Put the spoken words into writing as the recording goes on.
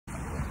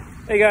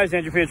Hey guys,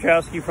 Andrew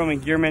Piotrowski from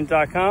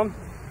Engearment.com,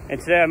 and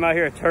today I'm out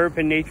here at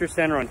Terrapin Nature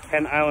Center on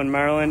Kent Island,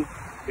 Maryland.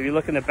 If you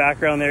look in the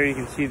background there, you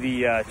can see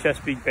the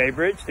Chesapeake Bay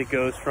Bridge that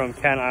goes from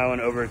Kent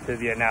Island over to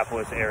the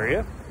Annapolis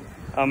area.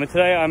 And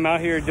today I'm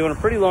out here doing a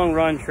pretty long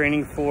run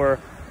training for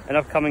an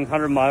upcoming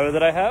 100-miler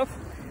that I have.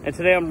 And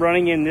today I'm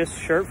running in this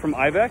shirt from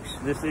Ibex.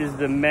 This is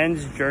the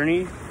Men's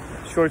Journey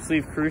short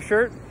sleeve crew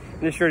shirt.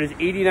 And this shirt is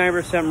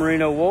 89%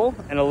 merino wool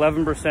and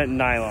 11%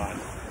 nylon.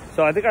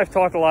 So I think I've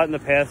talked a lot in the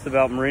past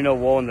about merino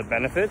wool and the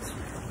benefits,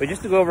 but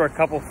just to go over a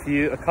couple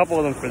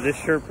of them for this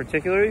shirt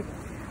particularly,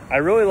 I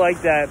really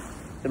like that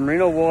the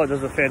merino wool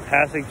does a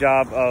fantastic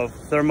job of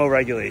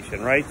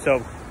thermoregulation, right?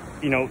 So,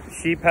 you know,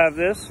 sheep have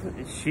this.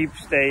 Sheep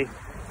stay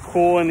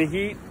cool in the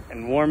heat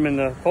and warm in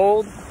the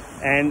cold,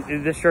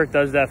 and this shirt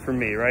does that for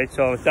me, right?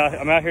 So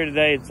I'm out here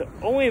today. It's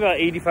only about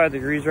 85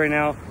 degrees right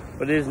now,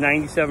 but it is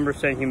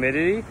 97%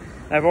 humidity.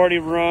 I've already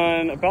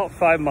run about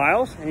 5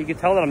 miles, and you can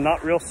tell that I'm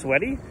not real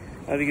sweaty,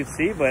 as you can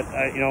see, but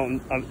you know,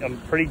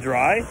 I'm pretty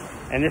dry,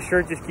 and this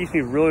shirt just keeps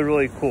me really,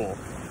 really cool.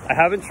 I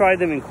haven't tried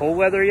them in cold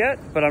weather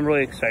yet, but I'm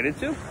really excited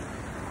to.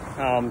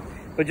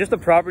 But just the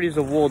properties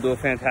of wool do a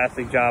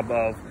fantastic job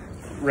of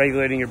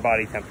regulating your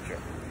body temperature.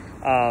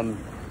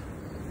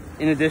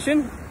 In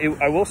addition,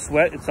 I will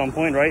sweat at some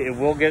point, right? It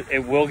will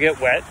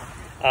get wet,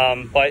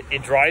 but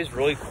it dries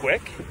really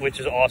quick, which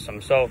is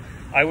awesome. So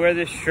I wear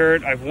this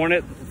shirt. I've worn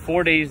it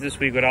 4 days this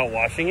week without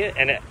washing it,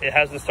 and it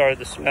hasn't started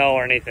to smell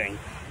or anything.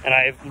 And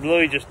I've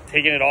literally just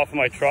taken it off of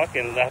my truck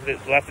and left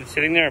it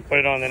sitting there and put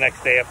it on the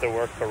next day after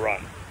work to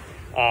run.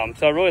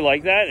 So I really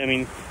like that. I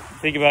mean,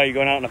 think about you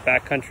going out on a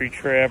backcountry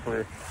trip or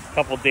a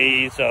couple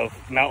days of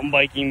mountain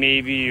biking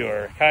maybe,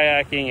 or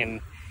kayaking, and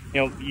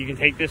you know, you can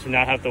take this and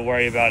not have to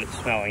worry about it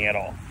smelling at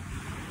all.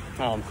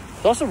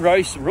 It's also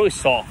really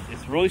soft.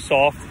 It's really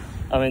soft.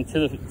 And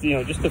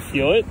just to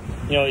feel it,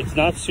 you know, it's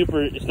not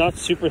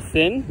super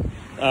thin.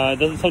 It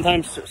doesn't.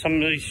 Sometimes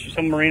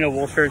some merino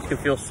wool shirts can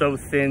feel so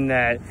thin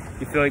that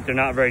you feel like they're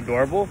not very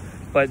durable,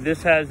 but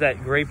this has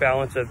that great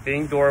balance of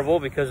being durable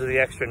because of the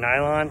extra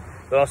nylon,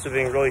 but also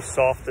being really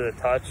soft to the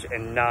touch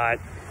and not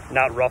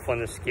rough on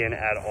the skin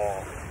at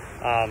all.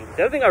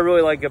 The other thing I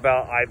really like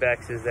about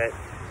Ibex is that,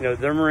 you know,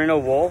 their merino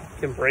wool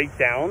can break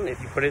down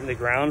if you put it in the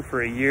ground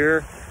for a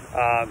year,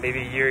 maybe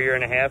a year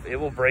and a half. It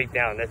will break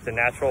down. That's a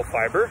natural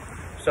fiber,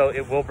 so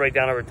it will break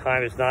down over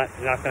time. It's not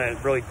going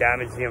to really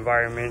damage the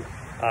environment.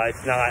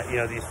 It's not, you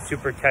know, these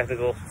super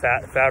technical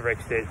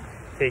fabrics that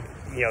take,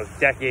 you know,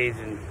 decades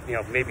and, you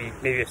know,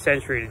 maybe a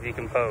century to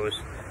decompose.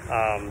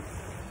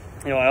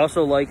 You know, I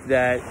also like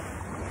that,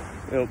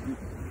 you know,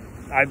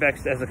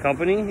 Ibex as a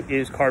company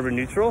is carbon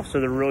neutral,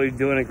 so they're really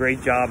doing a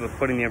great job of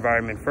putting the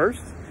environment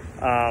first.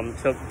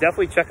 So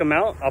definitely check them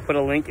out. I'll put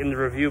a link in the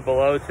review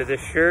below to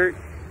this shirt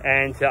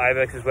and to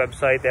Ibex's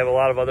website. They have a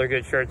lot of other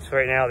good shirts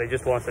right now. They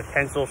just launched a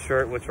Tencel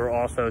shirt, which we're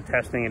also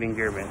testing at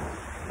Engearment.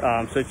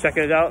 So check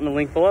it out in the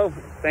link below.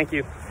 Thank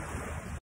you.